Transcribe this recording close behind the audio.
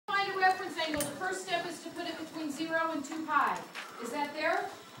reference angle, the first step is to put it between 0 and 2 pi. Is that there?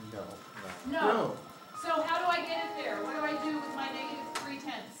 No. So how do I get it there? What do I do with my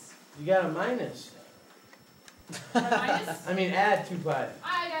 -3/10? You got a minus. A minus? I mean, add 2 pi.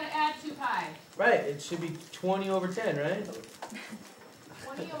 I gotta add 2 pi. Right, it should be 20 over 10, right?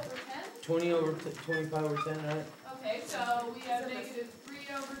 20 over 10? 20 over 20 pi over 10, right? Okay, so we have -3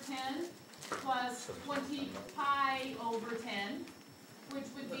 over 10 plus 20 pi over 10, which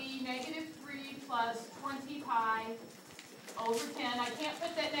would be -3 plus 20 pi over 10. I can't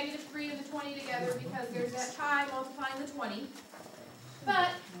put that -3 and the 20 together because there's that pi multiplying the 20. But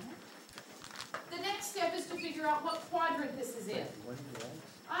the next step is to figure out what quadrant this is in.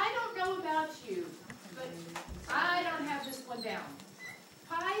 I don't know about you, but I don't have this one down.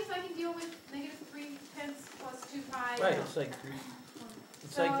 Pi's I can deal with -3/10 plus 2 pi. Right, it's like 3.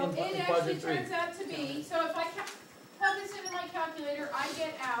 It's So like in it actually quadrant 3. turns out to be, so if I plug this into my calculator, I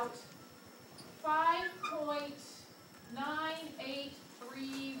get out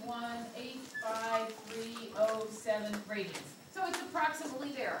 5.9831853007 radians. So it's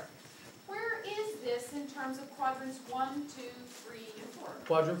approximately there. Where is this in terms of quadrants 1, 2, 3, and 4?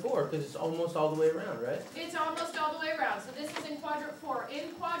 Quadrant 4, because it's almost all the way around, right? It's almost all the way around. So this is in quadrant 4.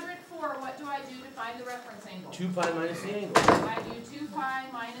 In quadrant 4, what do I do to find the reference angle? 2 pi minus the angle. I do 2 pi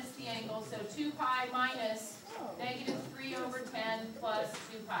minus the angle, so 2 pi minus -3 over 10 plus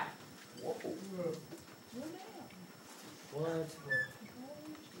 2 pi. What?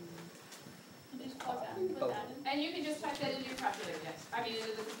 You just plug that, put that in. And you can just type that into your calculator, yes. I mean,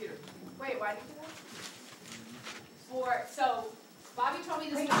 into the computer. Wait, why did you do that? So, Bobby told me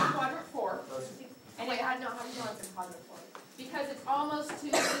this was in quadrant 4. And wait, how do you know it's in quadrant 4? Because it's almost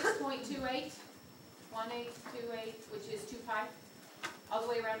to 6.28, 1828, which is 2 pi. All the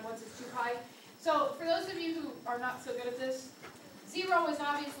way around once it's 2 pi. So, for those of you who are not so good at this, 0 is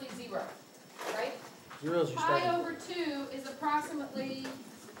obviously 0, right? 0 is your Pi starting over 2 is approximately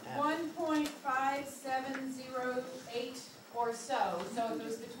 1.5708 or so. So if it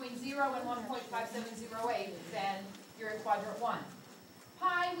was between 0 and 1.5708, then you're in quadrant 1.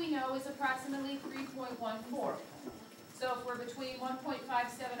 Pi, we know, is approximately 3.14. So if we're between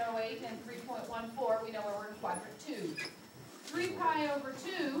 1.5708 and 3.14, we know we're in quadrant 2. 3 pi over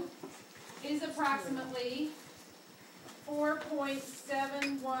 2 is approximately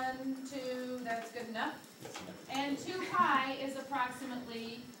 4.712, that's good enough. And 2 pi is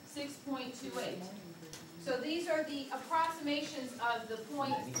approximately 6.28. So these are the approximations of the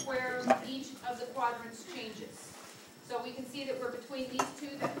points where each of the quadrants changes. So we can see that we're between these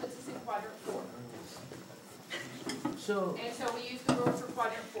two, that puts us in quadrant 4. So And so we use the rule for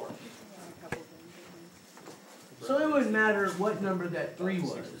quadrant 4. it wouldn't matter what number that 3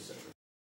 was.